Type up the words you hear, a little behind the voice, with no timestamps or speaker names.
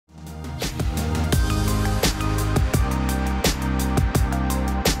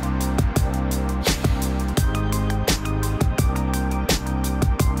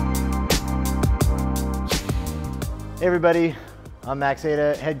everybody, I'm Max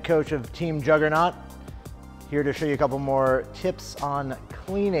Ada, head coach of Team Juggernaut. Here to show you a couple more tips on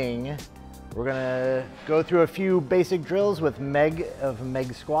cleaning. We're gonna go through a few basic drills with Meg of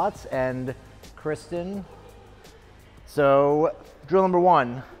Meg Squats and Kristen. So drill number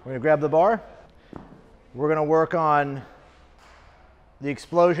one, we're gonna grab the bar. We're gonna work on the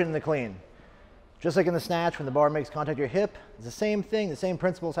explosion and the clean. Just like in the snatch, when the bar makes contact with your hip, it's the same thing, the same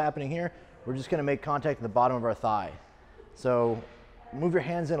principles happening here. We're just gonna make contact at the bottom of our thigh. So move your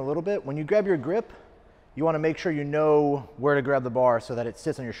hands in a little bit. When you grab your grip, you wanna make sure you know where to grab the bar so that it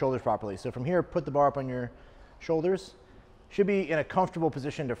sits on your shoulders properly. So from here, put the bar up on your shoulders. Should be in a comfortable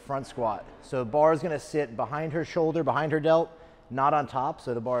position to front squat. So the bar is gonna sit behind her shoulder, behind her delt, not on top.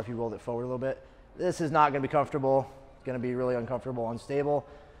 So the bar, if you rolled it forward a little bit, this is not gonna be comfortable. It's gonna be really uncomfortable, unstable.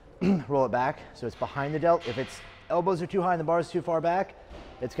 Roll it back so it's behind the delt. If its elbows are too high and the bar is too far back,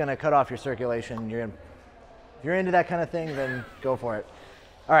 it's gonna cut off your circulation. If you're into that kind of thing, then go for it.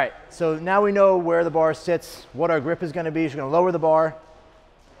 All right, so now we know where the bar sits, what our grip is gonna be. So you're gonna lower the bar,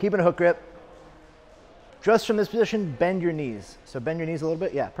 keep it in a hook grip. Just from this position, bend your knees. So bend your knees a little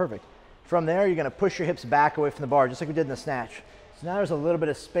bit, yeah, perfect. From there, you're gonna push your hips back away from the bar, just like we did in the snatch. So now there's a little bit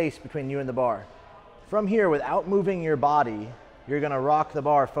of space between you and the bar. From here, without moving your body, you're gonna rock the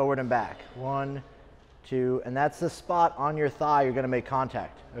bar forward and back. 1, 2, and that's the spot on your thigh you're gonna make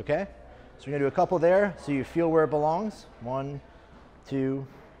contact, okay? So you're gonna do a couple there so you feel where it belongs. 1, 2,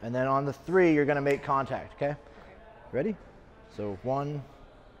 and then on the 3, you're gonna make contact, okay? Ready? So 1,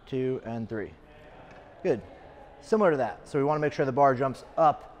 2, and 3. Good. Similar to that. So we wanna make sure the bar jumps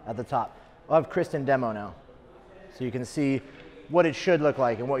up at the top. I'll have Kristen demo now so you can see what it should look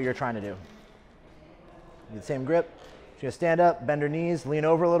like and what you're trying to do. The same grip. She's gonna stand up, bend her knees, lean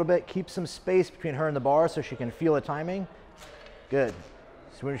over a little bit, keep some space between her and the bar so she can feel the timing. Good.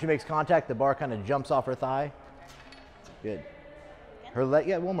 So when she makes contact, the bar kind of jumps off her thigh. Good. Her leg,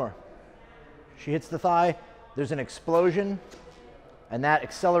 yeah, one more. She hits the thigh, there's an explosion, and that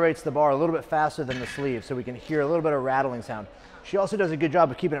accelerates the bar a little bit faster than the sleeve, so we can hear a little bit of rattling sound. She also does a good job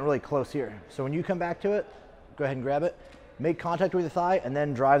of keeping it really close here. So when you come back to it, go ahead and grab it, make contact with the thigh, and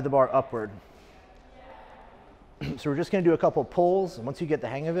then drive the bar upward. So we're just gonna do a couple pulls, and once you get the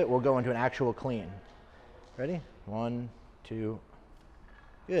hang of it, we'll go into an actual clean. Ready? 1, 2,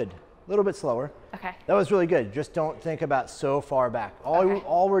 good. A little bit slower. Okay. That was really good. Just don't think about so far back.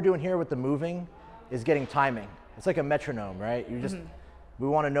 All we're doing here with the moving is getting timing. It's like a metronome, right? You just, we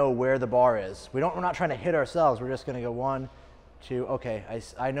wanna know where the bar is. We're not trying to hit ourselves. We're just gonna go 1, 2, okay.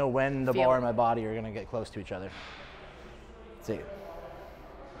 I know when the bar and my body are gonna get close to each other. Let's see.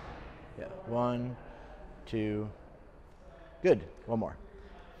 Yeah, 1, 2, good. One more.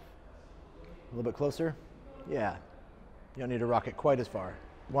 A little bit closer. Yeah. You don't need to rock it quite as far.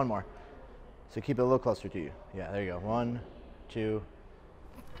 One more. So keep it a little closer to you. Yeah, there you go. 1, 2.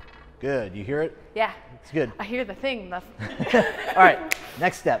 Good. You hear it? Yeah. It's good. I hear the thing. All right.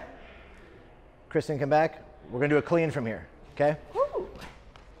 Next step. Kristen, come back. We're going to do a clean from here. Okay?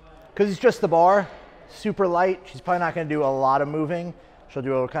 Because it's just the bar, super light. She's probably not going to do a lot of moving. She'll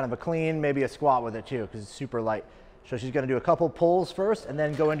do a kind of a clean, maybe a squat with it too, because it's super light. So she's gonna do a couple pulls first and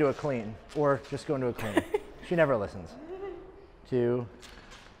then go into a clean, or just go into a clean. She never listens. 2,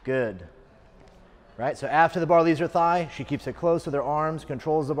 good. Right, so after the bar leaves her thigh, she keeps it close with her arms,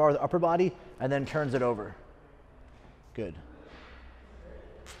 controls the bar with the upper body, and then turns it over. Good.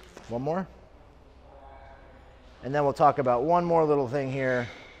 One more. And then we'll talk about one more little thing here.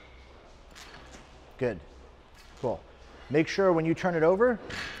 Good, cool. Make sure when you turn it over,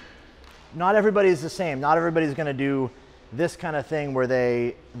 not everybody's the same. Not everybody's gonna do this kind of thing where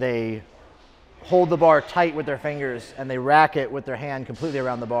they hold the bar tight with their fingers and they rack it with their hand completely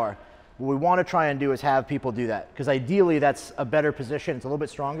around the bar. What we wanna try and do is have people do that, because ideally that's a better position. It's a little bit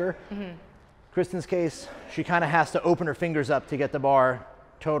stronger. Kristen's case, she kind of has to open her fingers up to get the bar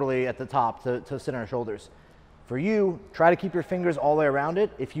totally at the top to sit on her shoulders. For you, try to keep your fingers all the way around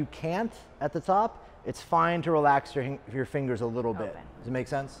it. If you can't at the top, it's fine to relax your fingers a little bit. Does it make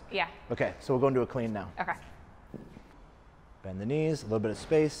sense? Yeah. Okay, so we'll go into a clean now. Okay. Bend the knees, a little bit of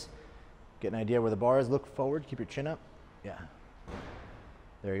space. Get an idea where the bar is. Look forward, keep your chin up. Yeah.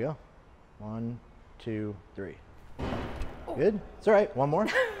 There you go. 1, 2, 3. Good, it's all right, one more.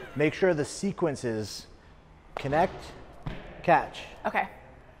 Make sure the sequence is connect, catch. Okay.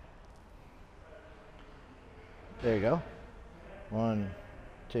 There you go. 1,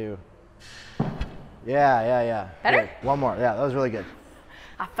 2. Yeah. Better? Good. One more. Yeah, that was really good.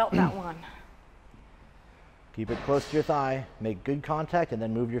 I felt that one. Keep it close to your thigh, make good contact, and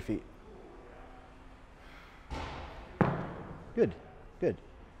then move your feet. Good.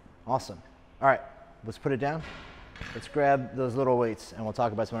 Awesome. All right, let's put it down. let's grab those little weights and we'll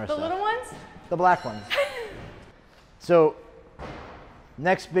talk about some other The stuff. little ones? The black ones. So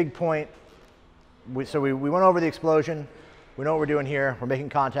next big point, we went over the explosion. We know what we're doing here. We're making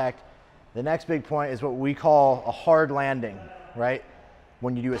contact. The next big point is what we call a hard landing, right?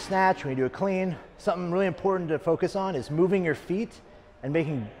 When you do a snatch, when you do a clean, something really important to focus on is moving your feet and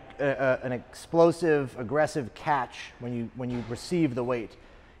making an explosive, aggressive catch when you receive the weight.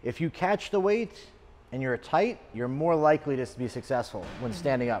 If you catch the weight and you're tight, you're more likely to be successful when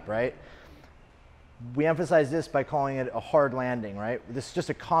standing up, right? We emphasize this by calling it a hard landing, right? This is just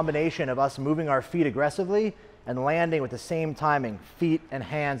a combination of us moving our feet aggressively and landing with the same timing, feet and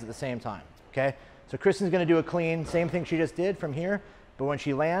hands at the same time, okay? So Kristen's gonna do a clean, same thing she just did from here, but when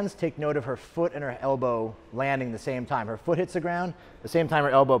she lands, take note of her foot and her elbow landing the same time. Her foot hits the ground, the same time her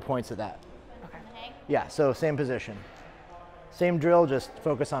elbow points at that. Okay. Yeah, so same position. Same drill, just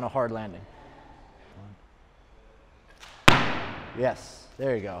focus on a hard landing. Yes,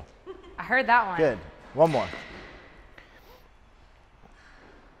 there you go. I heard that one. Good. One more.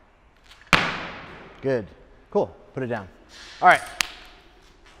 Good. Cool. Put it down. All right.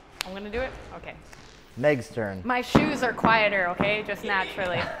 I'm gonna do it? Okay. Meg's turn. My shoes are quieter, okay? Just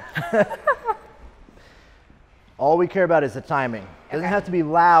naturally. All we care about is the timing. It doesn't Okay. have to be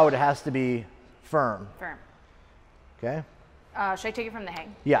loud, it has to be firm. Firm. Okay? Should I take it from the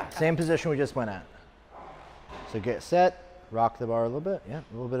hang? Yeah, same position we just went at. So get set, rock the bar a little bit. Yeah,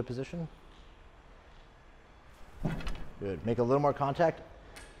 a little bit of position. Good. Make a little more contact.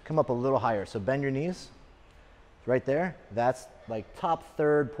 Come up a little higher. So bend your knees. Right there. That's like top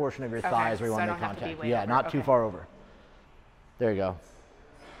third portion of your thighs where you so want I to don't make have to be contact. way Yeah, over. not too Okay. far over. There you go.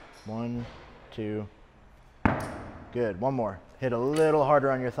 1, 2. Good. One more. Hit a little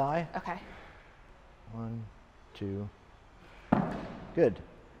harder on your thigh. Okay. 1, 2. Good.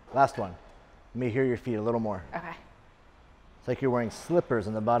 Last one. Let me hear your feet a little more. Okay. It's like you're wearing slippers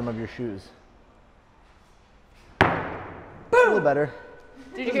on the bottom of your shoes. A little better.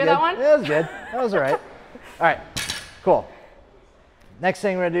 Did you hear that one? Yeah, that was good. That was all right. All right, cool. Next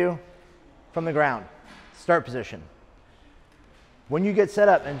thing we're gonna do, from the ground, start position. When you get set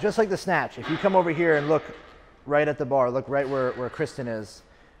up, and just like the snatch, if you come over here and look right at the bar, look right where Kristen is,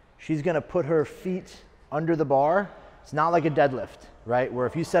 she's gonna put her feet under the bar. It's not like a deadlift, right? Where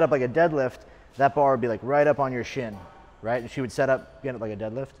if you set up like a deadlift, that bar would be like right up on your shin, right? And she would set up, get it like a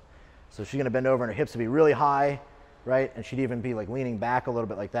deadlift. So she's gonna bend over and her hips would be really high, right? And she'd even be like leaning back a little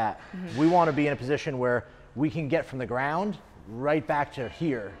bit like that. We wanna be in a position where we can get from the ground right back to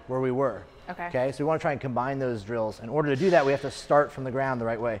here where we were. Okay. So we want to try and combine those drills. In order to do that, we have to start from the ground the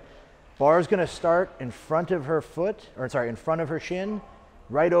right way. Bar's going to start in front of her foot, or sorry, in front of her shin,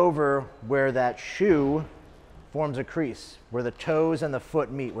 right over where that shoe forms a crease, where the toes and the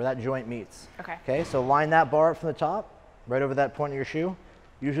foot meet, where that joint meets. Okay. Okay, so line that bar up from the top, right over that point of your shoe,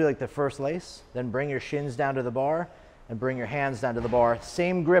 usually like the first lace. Then bring your shins down to the bar and bring your hands down to the bar.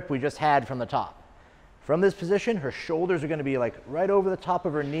 Same grip we just had from the top. From this position, her shoulders are going to be like right over the top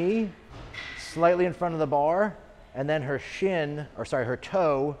of her knee, slightly in front of the bar, and then her shin, or sorry, her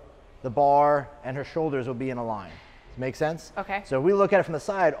toe, the bar, and her shoulders will be in a line. Make sense? Okay. So if we look at it from the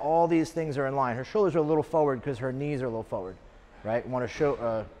side, all these things are in line. Her shoulders are a little forward because her knees are a little forward, right? We want to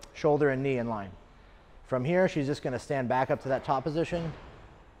show shoulder and knee in line. From here, she's just going to stand back up to that top position,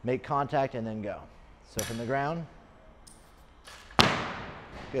 make contact, and then go. So from the ground,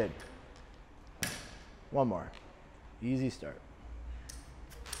 good. One more. Easy start.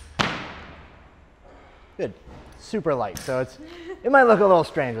 Good. Super light. So it might look a little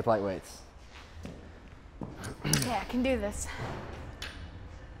strange with light weights. Yeah, I can do this.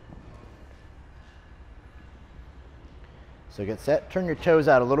 So get set. Turn your toes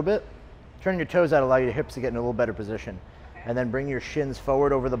out a little bit. Turn your toes out, allow your hips to get in a little better position. And then bring your shins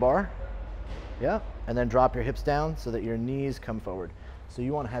forward over the bar. Yeah. And then drop your hips down so that your knees come forward. So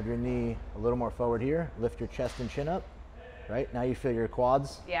you want to have your knee a little more forward here. Lift your chest and chin up. Right? Now you feel your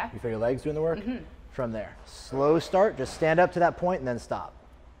quads. Yeah. You feel your legs doing the work. From there. Slow start. Just stand up to that point and then stop.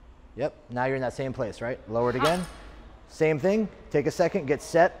 Yep. Now you're in that same place, right? Lower it again. Same thing. Take a second. Get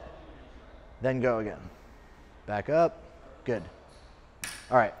set. Then go again. Back up. Good.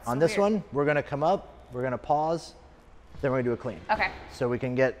 All right. On this one, we're going to come up. We're going to pause. Then we're going to do a clean. Okay. So we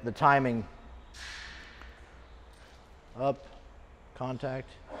can get the timing up. Contact.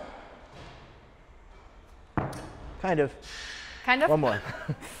 Kind of. Kind of? One more.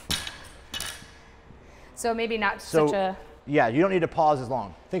 So maybe not So, such a... yeah, you don't need to pause as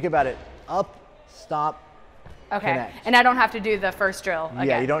long. Think about it. Up, stop, Okay. connect. And I don't have to do the first drill again.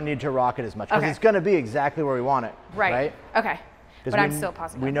 Yeah, you don't need to rock it as much because Okay. it's going to be exactly where we want it. Right. Okay. 'Cause But I'm still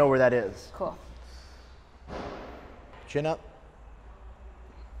pausing. We know where that is. Cool. chin up.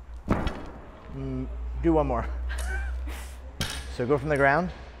 Do one more. So go from the ground.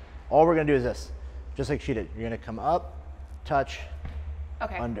 All we're gonna do is this, just like she did. You're gonna come up, touch,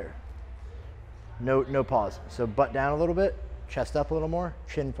 Okay. under. No pause. So butt down a little bit, chest up a little more,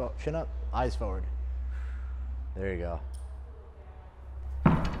 chin up, eyes forward. There you go.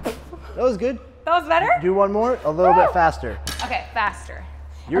 That was good. That was better? Do one more, a little bit faster. Okay, faster.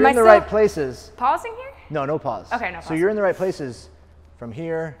 You're Am in the I right still places. pausing here? No pause. Okay, no So pause. you're in the right places from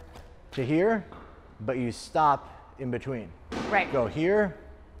here to here, but you stop in between. Right. Go here,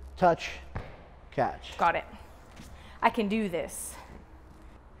 touch, catch. Got it. I can do this.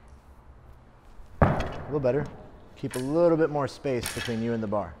 A little better. Keep a little bit more space between you and the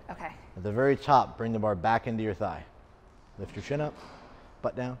bar. Okay. At the very top, bring the bar back into your thigh. Lift your chin up,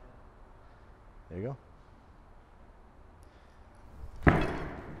 butt down. There you go.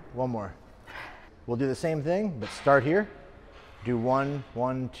 One more. We'll do the same thing, but start here. Do 1,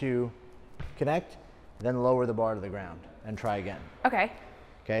 1, 2, connect, then lower the bar to the ground and try again. Okay.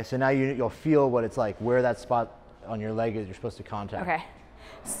 Okay, so now you'll feel what it's like, where that spot on your leg is you're supposed to contact. Okay.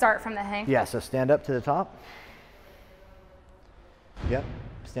 Start from the hang? Yeah, so stand up to the top. Yep,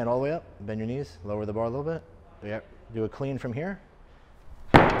 stand all the way up, bend your knees, lower the bar a little bit. Yep, do a clean from here.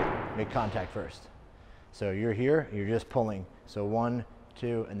 Make contact first. So you're here, you're just pulling. So 1,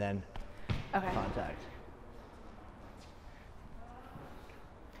 2, and then Okay. contact.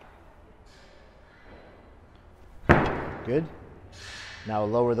 Good. Now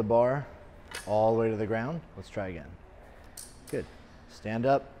lower the bar all the way to the ground. Let's try again. Good. Stand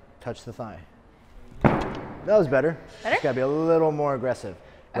up, touch the thigh. That was better. Better? It's got to be a little more aggressive,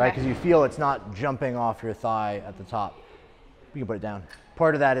 right? Okay. Because you feel it's not jumping off your thigh at the top. You can put it down.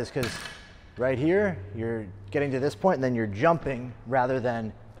 Part of that is because right here, you're getting to this point and then you're jumping rather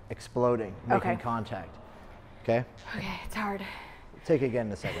than exploding, making Okay. contact. Okay? Okay, it's hard. Take it again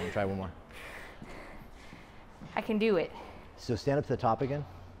in a second. Try one more. I can do it. So stand up to the top again.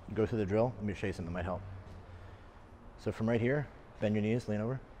 Go through the drill. Let me show you something that might help. So from right here, bend your knees, lean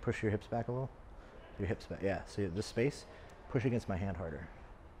over, push your hips back a little. Your hips back. Yeah, so this space, push against my hand harder.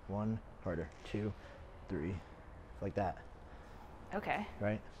 1, harder. 2, 3, like that. Okay.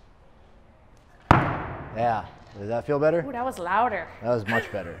 Right? Yeah. Does that feel better? Ooh, that was louder. That was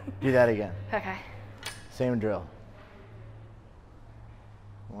much better. Do that again. Okay. Same drill.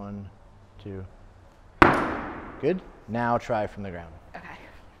 1, 2. Good. Now try from the ground. Okay.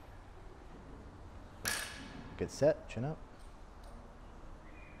 Get set, chin up.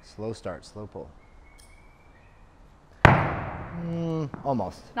 Slow start, slow pull.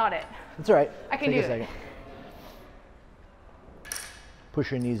 Almost. Not it. It's all right. I can Take do a it. second.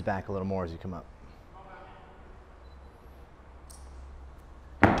 Push your knees back a little more as you come up.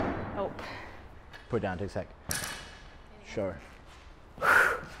 Oh. Put it down, take a sec. Sure.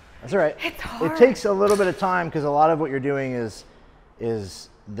 That's all right. It's hard. It takes a little bit of time because a lot of what you're doing is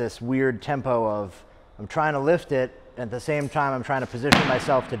this weird tempo of I'm trying to lift it, at the same time I'm trying to position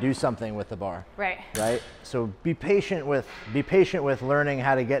myself to do something with the bar. Right. Right? So be patient with learning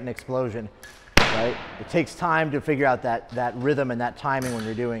how to get an explosion. Right? It takes time to figure out that rhythm and that timing when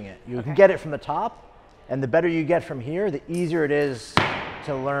you're doing it. You can get it from the top, and the better you get from here, the easier it is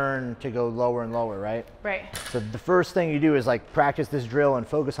to learn to go lower and lower, right? Right. So the first thing you do is like practice this drill and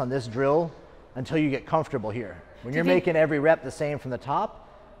focus on this drill until you get comfortable here. When you're making every rep the same from the top,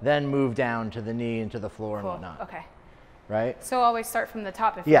 then move down to the knee and to the floor and Cool. whatnot. Okay. Right? So always start from the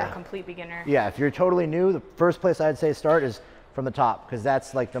top if Yeah. you're a complete beginner. Yeah, if you're totally new, the first place I'd say start is from the top because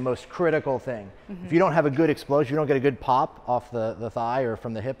that's like the most critical thing. If you don't have a good explosion, you don't get a good pop off the thigh or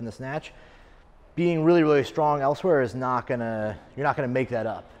from the hip in the snatch, being really, really strong elsewhere is not gonna, you're not gonna make that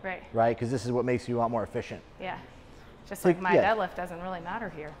up. Right. Right? Because this is what makes you a lot more efficient. Yeah. Just like my yeah. deadlift doesn't really matter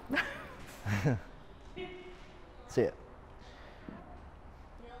here. See it.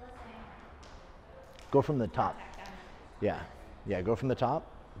 Go from the top. Yeah. Yeah, go from the top,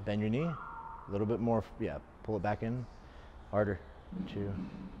 bend your knee, a little bit more, yeah, pull it back in, harder, 2.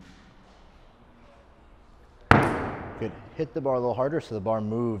 Good. Hit the bar a little harder so the bar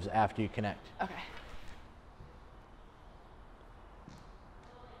moves after you connect. Okay.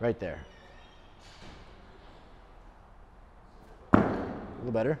 Right there. A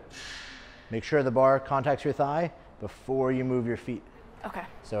little better. Make sure the bar contacts your thigh before you move your feet. Okay.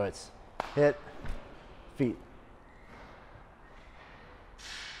 So it's hit, feet.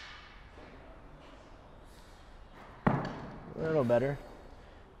 A little better.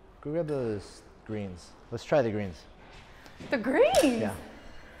 Go grab those greens. Let's try the greens. The greens. Yeah.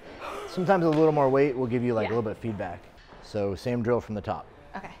 Sometimes a little more weight will give you like a Yeah. little bit of feedback. So same drill from the top.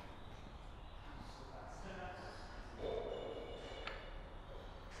 Okay.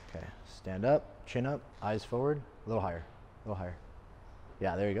 Stand up, chin up, eyes forward, a little higher, a little higher.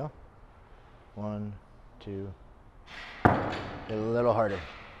 Yeah, there you go. 1, 2. A little harder.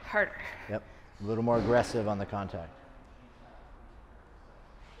 Harder. Yep, a little more aggressive on the contact.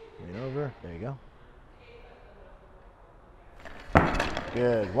 Lean over, there you go.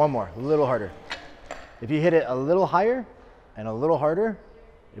 Good, one more, a little harder. If you hit it a little higher and a little harder,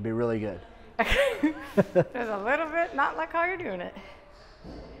 it'd be really good. There's a little bit, not like how you're doing it.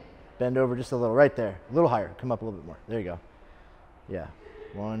 Bend over just a little, right there. A little higher, come up a little bit more. There you go. Yeah,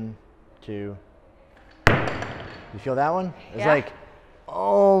 1, 2. You feel that one? It's like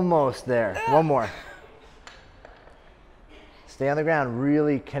almost there. One more. Stay on the ground,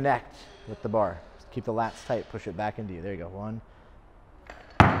 really connect with the bar. Keep the lats tight, push it back into you. There you go, 1.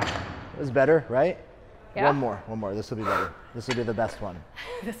 That was better, right? Yeah. One more, this will be better. This will be the best one.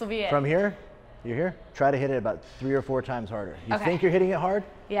 This will be it. From here, you're here, try to hit it about 3 or 4 times harder. You think you're hitting it hard?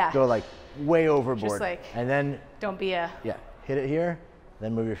 Yeah. Go like way overboard. Just like, and then, don't be a... yeah, hit it here,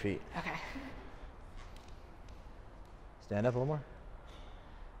 then move your feet. Okay. Stand up a little more.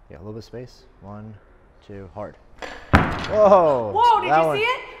 Yeah, a little bit of space. 1, 2, hard. Whoa! Whoa, did you see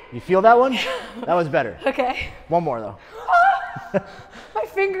it? You feel that one? That was better. Okay. One more though. My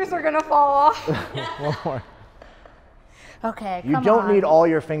fingers are gonna fall off. One more. Okay, You don't need all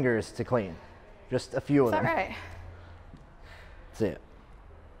your fingers to clean. Just a few of them. Is that right? That's it.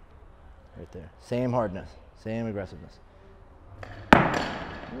 Right there. Same hardness, same aggressiveness.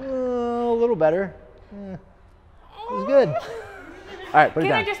 A little better. It was good. All right, put it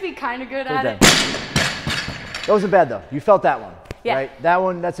down. Can I just be kind of good Put at it it? That wasn't bad though. You felt that one. Yeah. Right? That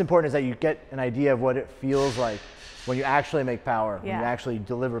one, that's important, is that you get an idea of what it feels like when you actually make power, when you actually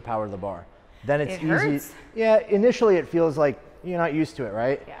deliver power to the bar. Then it's easy. Hurts. Yeah, initially it feels like you're not used to it,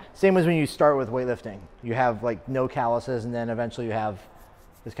 right? Yeah. Same as when you start with weightlifting. You have like no calluses, and then eventually you have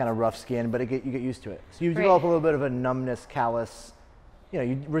this kind of rough skin, but you get used to it. So you develop a little bit of a numbness, callus,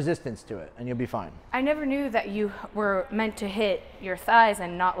 resistance to it, and you'll be fine. I never knew that you were meant to hit your thighs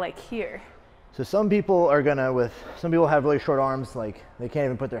and not like here. So some people have really short arms, like they can't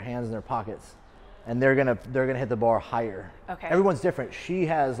even put their hands in their pockets, and they're gonna hit the bar higher. Okay. Everyone's different. She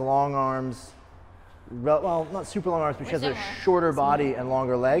has long arms, well, not super long arms, but she has a shorter body and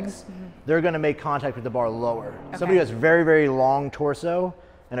longer legs. They're gonna make contact with the bar lower. Okay. Somebody who has very, very long torso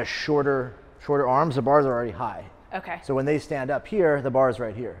and a shorter arms, the bars are already high. Okay. So when they stand up here, the bar is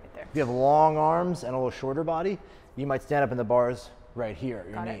right here. Right there. If you have long arms and a little shorter body, you might stand up and the bar's right here,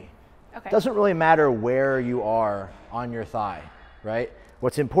 your knee. Okay. Doesn't really matter where you are on your thigh, right?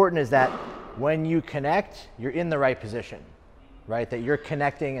 What's important is that when you connect, you're in the right position, right? That you're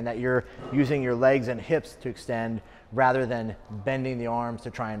connecting and that you're using your legs and hips to extend rather than bending the arms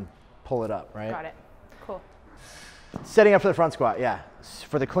to try and pull it up, right? Got it. Cool. Setting up for the front squat, yeah.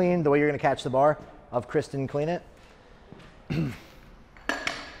 For the clean, the way you're gonna catch the bar, I'll have Kristen clean it.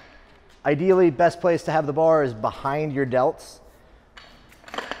 Ideally, best place to have the bar is behind your delts.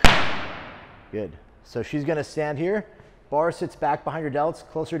 Good. So she's gonna stand here. Bar sits back behind her delts,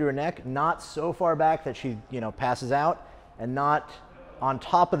 closer to her neck, not so far back that she, passes out, and not on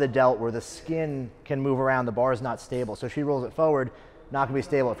top of the delt where the skin can move around. The bar is not stable. So she rolls it forward, not gonna be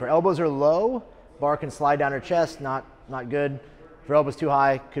stable. If her elbows are low, bar can slide down her chest, not good. If her elbows too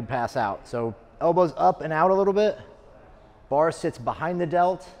high, could pass out. So elbows up and out a little bit. Bar sits behind the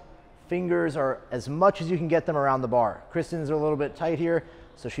delt. Fingers are as much as you can get them around the bar. Kristen's are a little bit tight here,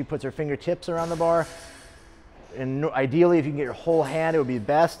 so she puts her fingertips around the bar. And ideally, if you can get your whole hand, it would be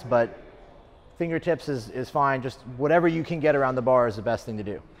best, but fingertips is fine. Just whatever you can get around the bar is the best thing to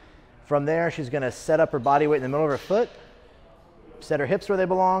do. From there, she's gonna set up her body weight in the middle of her foot, set her hips where they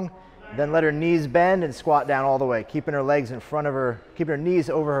belong, then let her knees bend and squat down all the way, keeping her legs in front of her, keeping her knees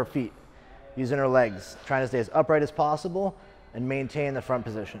over her feet, using her legs, trying to stay as upright as possible and maintain the front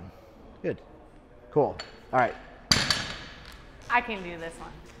position. Good. Cool. All right. I can do this one.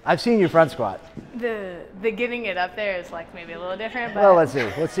 I've seen you front squat. The getting it up there is like maybe a little different, but Well, let's see.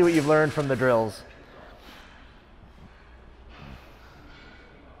 Let's see what you've learned from the drills.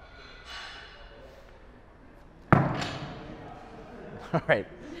 All right.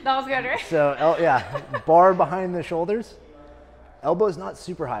 that was good, right? So, yeah, bar behind the shoulders. Elbows not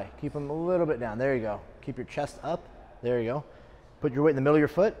super high. Keep them a little bit down. There you go. Keep your chest up. There you go. Put your weight in the middle of your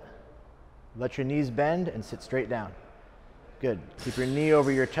foot. Let your knees bend and sit straight down. Good. Keep your knee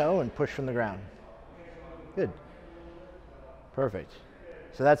over your toe and push from the ground. Good. Perfect.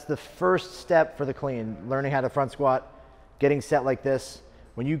 So that's the first step for the clean, learning how to front squat, getting set like this.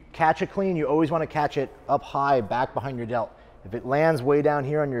 When you catch a clean, you always want to catch it up high, back behind your delt. If it lands way down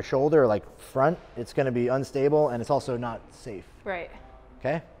here on your shoulder, like front, it's going to be unstable and it's also not safe. Right.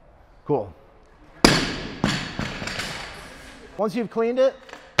 Okay? Cool. Cool. Once you've cleaned it,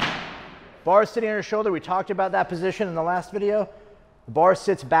 bar sitting on your shoulder. We talked about that position in the last video. The bar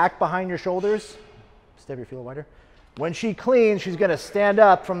sits back behind your shoulders. Step your feet a little wider. When she cleans, she's going to stand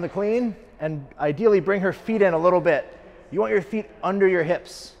up from the clean and ideally bring her feet in a little bit. You want your feet under your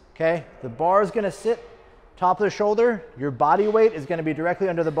hips, okay? The bar is going to sit top of the shoulder. Your body weight is going to be directly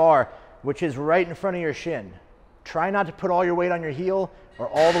under the bar, which is right in front of your shin. Try not to put all your weight on your heel or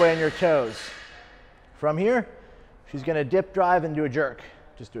all the way on your toes. From here, she's going to dip, drive, and do a jerk.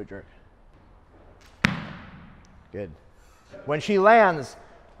 Just do a jerk. Good. When she lands,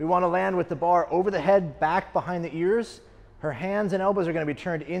 we want to land with the bar over the head, back behind the ears. Her hands and elbows are going to be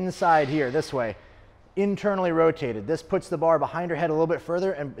turned inside here, this way, internally rotated. This puts the bar behind her head a little bit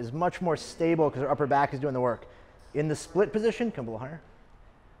further and is much more stable because her upper back is doing the work. In the split position, come a little higher.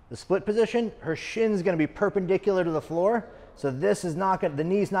 The split position, her shin is going to be perpendicular to the floor. So this is not going to, the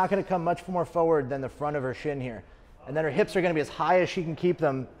knee's not going to come much more forward than the front of her shin here. And then her hips are going to be as high as she can keep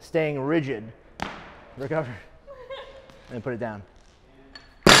them, staying rigid. Recover. And put it down.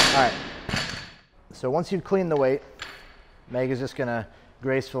 All right. So once you've cleaned the weight, Meg is just going to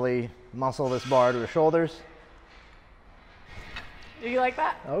gracefully muscle this bar to her shoulders. Do you like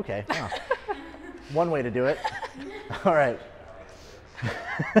that? Okay. Wow. One way to do it. All right.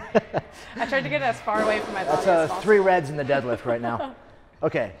 I tried to get as far away from my body as That's possible. 3 reds in the deadlift right now.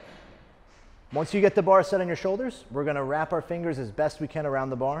 Okay. Once you get the bar set on your shoulders, we're going to wrap our fingers as best we can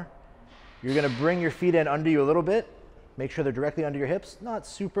around the bar. You're going to bring your feet in under you a little bit. Make sure they're directly under your hips. Not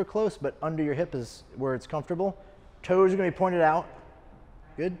super close, but under your hip is where it's comfortable. Toes are going to be pointed out.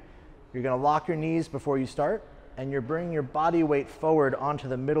 Good. You're going to lock your knees before you start, and you're bringing your body weight forward onto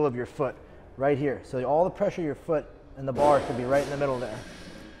the middle of your foot, right here. So all the pressure of your foot and the bar should be right in the middle there.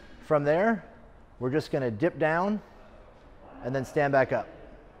 From there, we're just going to dip down and then stand back up.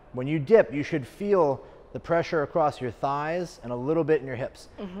 When you dip, you should feel the pressure across your thighs and a little bit in your hips,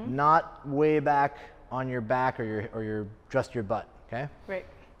 not way back on your back or just your butt, okay? Right.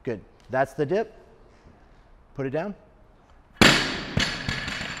 Good. That's the dip. Put it down.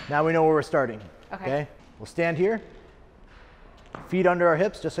 Now we know where we're starting, okay? We'll stand here, feet under our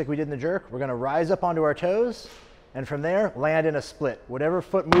hips, just like we did in the jerk. We're gonna rise up onto our toes, and from there, land in a split. Whatever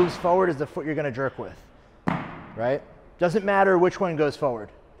foot moves forward is the foot you're gonna jerk with, right? Doesn't matter which one goes forward.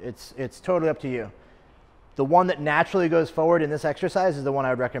 It's totally up to you. The one that naturally goes forward in this exercise is the one I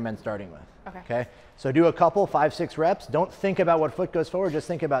would recommend starting with. Okay? So do a couple, 5, 6 reps. Don't think about what foot goes forward, just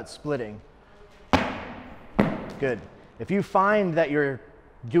think about splitting. Good. If you find that you're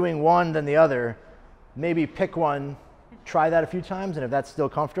doing one then the other, maybe pick one, try that a few times, and if that's still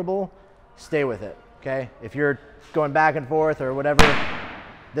comfortable, stay with it, okay? If you're going back and forth or whatever,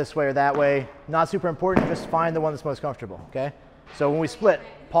 this way or that way, not super important, just find the one that's most comfortable, okay? So when we split,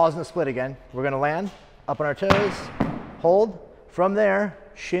 pause in the split again. We're gonna land up on our toes, hold. From there,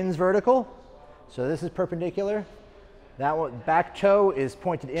 shins vertical. So this is perpendicular. That one, back toe is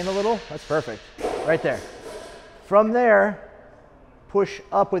pointed in a little. That's perfect, right there. From there, push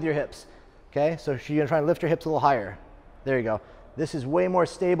up with your hips, okay? So you're gonna try and lift your hips a little higher. There you go. This is way more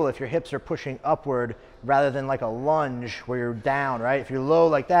stable if your hips are pushing upward rather than like a lunge where you're down, right? If you're low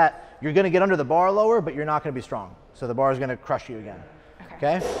like that, you're gonna get under the bar lower, but you're not gonna be strong. So the bar is gonna crush you again,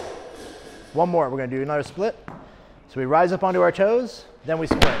 okay? One more, we're gonna do another split. So we rise up onto our toes, then we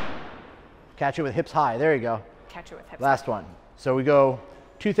split. Catch it with hips high, there you go. Catch it with hips. Last one. So we go,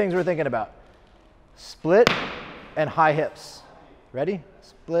 2 things we're thinking about. Split and high hips. Ready?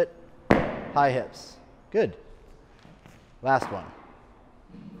 Split, high hips. Good. Last one.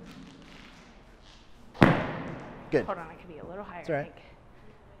 Good. Hold on, I could be a little higher. That's all right.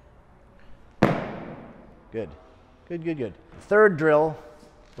 I think. Good. Good, good, good. Third drill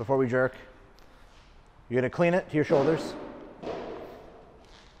before we jerk. You're gonna clean it to your shoulders.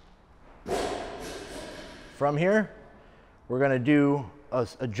 From here, we're gonna do a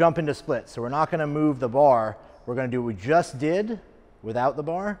jump into split. So we're not gonna move the bar. We're gonna do what we just did without the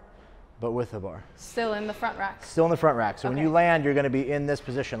bar, but with the bar. Still in the front rack. Still in the front rack. So when Okay. you land, you're gonna be in this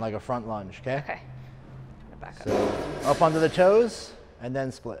position like a front lunge, okay? Okay. Back up. So up onto the toes and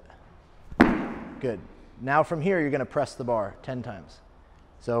then split. Good. Now from here, you're gonna press the bar 10 times.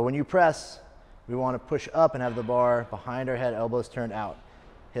 So when you press, we wanna push up and have the bar behind our head, elbows turned out,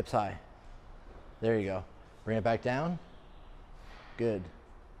 hips high. There you go. Bring it back down. Good.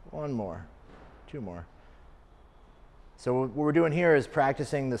 One more, 2 more. So what we're doing here is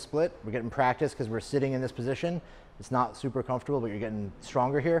practicing the split. We're getting practice because we're sitting in this position. It's not super comfortable, but you're getting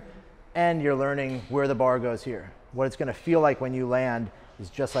stronger here. And you're learning where the bar goes here. What it's gonna feel like when you land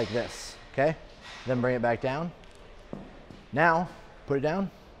is just like this, okay? Then bring it back down. Now, put it down.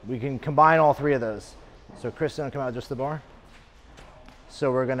 We can combine all three of those. So Chris is gonna come out just the bar.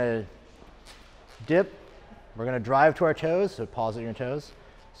 So we're gonna dip, we're gonna drive to our toes, so pause at your toes.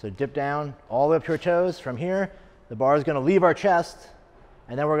 So dip down all the way up to your toes. From here, the bar is gonna leave our chest,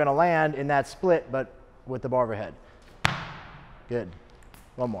 and then we're gonna land in that split, but with the bar overhead. Good.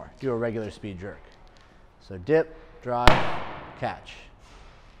 One more. Do a regular speed jerk. So dip, drive, catch.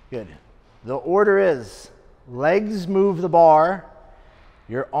 Good. The order is legs move the bar,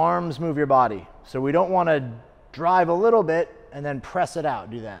 your arms move your body. So we don't want to drive a little bit and then press it out.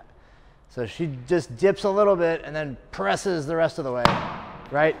 Do that. So she just dips a little bit and then presses the rest of the way.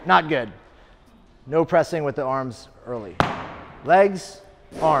 Right? Not good. No pressing with the arms early. Legs,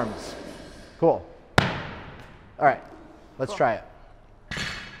 arms. Cool. All right. Let's try it. It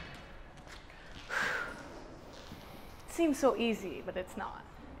seems so easy, but it's not.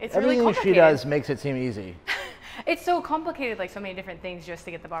 It's Everything really complicated. she does makes it seem easy. It's so complicated, like so many different things just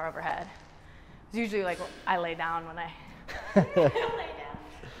to get the bar overhead. It's usually like I lay down when I lay down.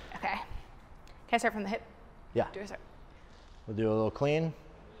 Okay. Can I start from the hip? Yeah. Do I start? We'll do a little clean.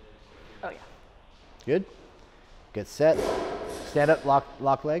 Oh yeah. Good. Get set. Stand up,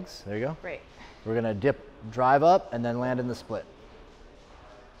 lock legs. There you go. Great. We're gonna dip, drive up, and then land in the split.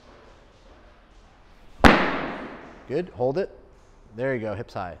 Good. Hold it. There you go.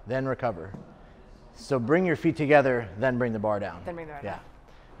 Hips high. Then recover. So bring your feet together, then bring the bar down. Then bring the bar down. Yeah.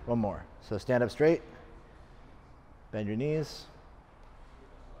 One more. So stand up straight. Bend your knees.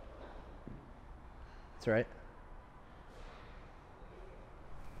 That's all right.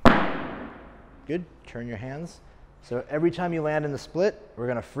 Good. Turn your hands. So every time you land in the split, we're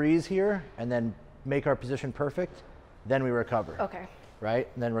going to freeze here and then make our position perfect. Then we recover. Okay. Right?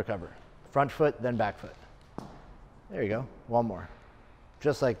 And then recover. Front foot, then back foot. There you go. One more.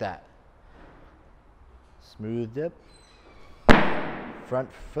 Just like that. Smooth dip. Front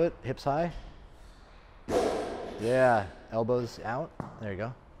foot, hips high. Yeah. Elbows out. There you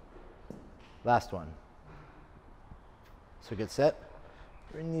go. Last one. So get set.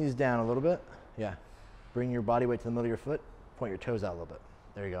 Bring these down a little bit. Yeah. Bring your body weight to the middle of your foot. Point your toes out a little bit.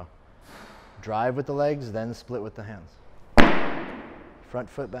 There you go. Drive with the legs, then split with the hands. Front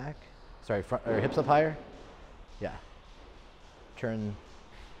foot back. Sorry, front or hips up higher. Yeah. Turn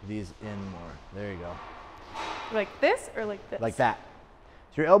these in more. There you go. Like this or like this? Like that.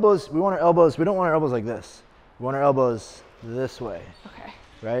 So your elbows, we want our elbows, we don't want our elbows like this. We want our elbows this way. Okay.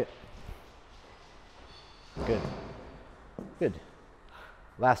 Right? Good. Good.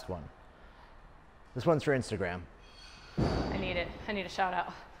 Last one. This one's for Instagram. I need it. I need a shout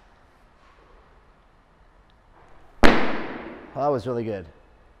out. Oh, that was really good.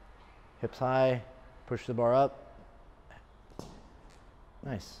 Hips high, push the bar up.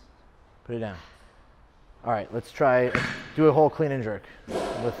 Nice. Put it down. All right, let's try, do a whole clean and jerk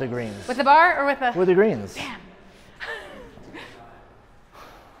with the greens. With the bar or with the? With the greens. Damn.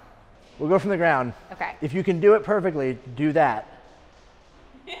 We'll go from the ground. Okay. If you can do it perfectly, do that.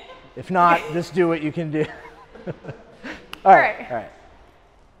 If not, just do what you can do. All right. All right.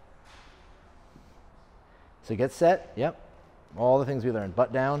 So get set. Yep. All the things we learned.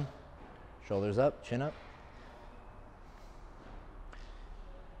 Butt down, shoulders up, chin up.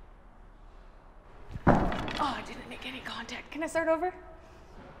 Oh, I didn't make any contact. Can I start over?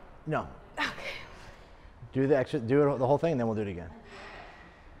 No. Okay. Do the whole thing, then we'll do it again.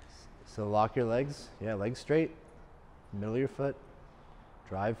 So lock your legs. Yeah, legs straight. Middle of your foot.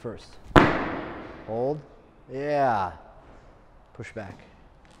 Drive first. Hold. Yeah. Push back.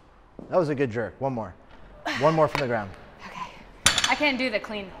 That was a good jerk. One more. One more from the ground. Okay. I can do the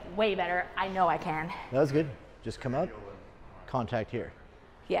clean way better. I know I can. That was good. Just come up. Contact here.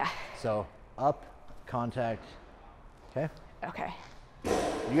 Yeah. So up, contact. Okay? Okay.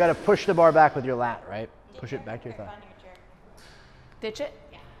 You got to push the bar back with your lat, right? Push it back to your thigh. Ditch it?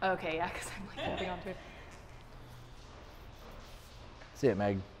 Yeah. Okay, yeah, because I'm like holding on to it. See it,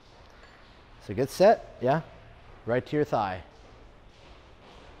 Meg. So get set, yeah? Right to your thigh.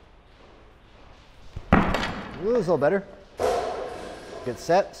 Ooh, it's a little better. Get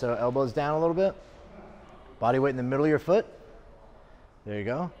set, so elbows down a little bit. Body weight in the middle of your foot. There you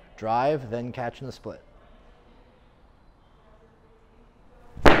go. Drive, then catch in the split.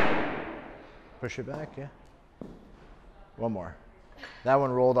 Push it back, yeah. One more. That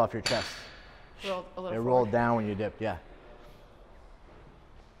one rolled off your chest. Rolled a little It forward. rolled down when you dipped, yeah.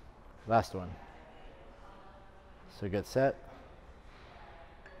 Last one. So get set.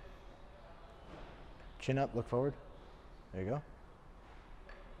 Chin up, look forward. There you go.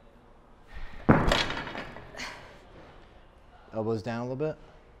 Elbows down a little bit.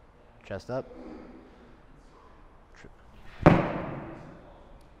 Chest up.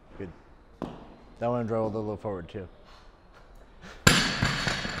 That one drove a little forward too.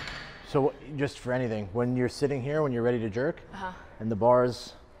 So just for anything, when you're sitting here, when you're ready to jerk, and the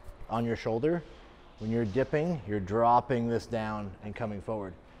bar's on your shoulder, when you're dipping, you're dropping this down and coming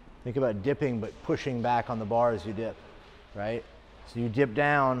forward. Think about dipping, but pushing back on the bar as you dip, right? So you dip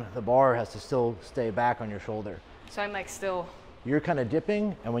down, the bar has to still stay back on your shoulder. So I'm like still. You're kind of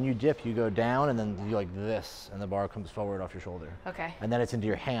dipping, and when you dip, you go down, and then you like this, and the bar comes forward off your shoulder. Okay. And then it's into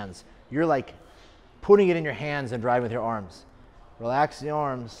your hands. You're like putting it in your hands and driving with your arms. Relax the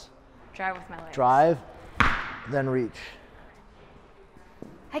arms. Drive with my legs. Drive, then reach.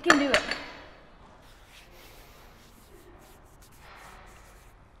 I can do it.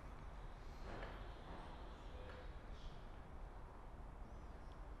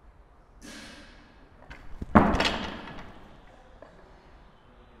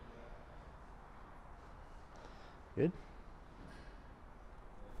 Good.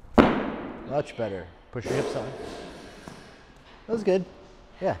 Much better. Push your hips on. That was good.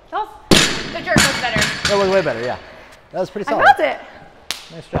 Yeah. The jerk was better. That was way better, yeah. That was pretty solid. I felt it.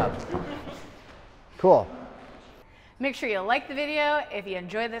 Nice job. Cool. Make sure you like the video if you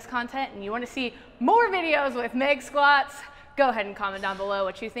enjoyed this content and you want to see more videos with Meg squats. Go ahead and comment down below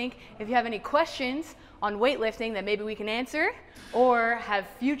what you think. If you have any questions on weightlifting that maybe we can answer or have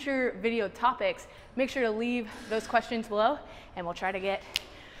future video topics, make sure to leave those questions below and we'll try to get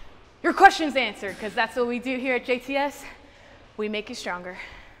your questions answered because that's what we do here at JTS. We make you stronger.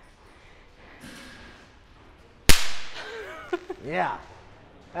 Yeah,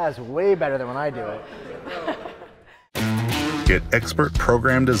 that's way better than when I do it. Get expert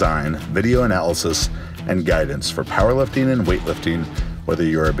program design, video analysis, and guidance for powerlifting and weightlifting, whether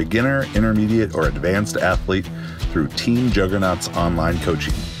you're a beginner, intermediate, or advanced athlete through Team Juggernaut's online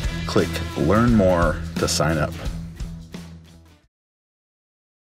coaching. Click Learn More to sign up.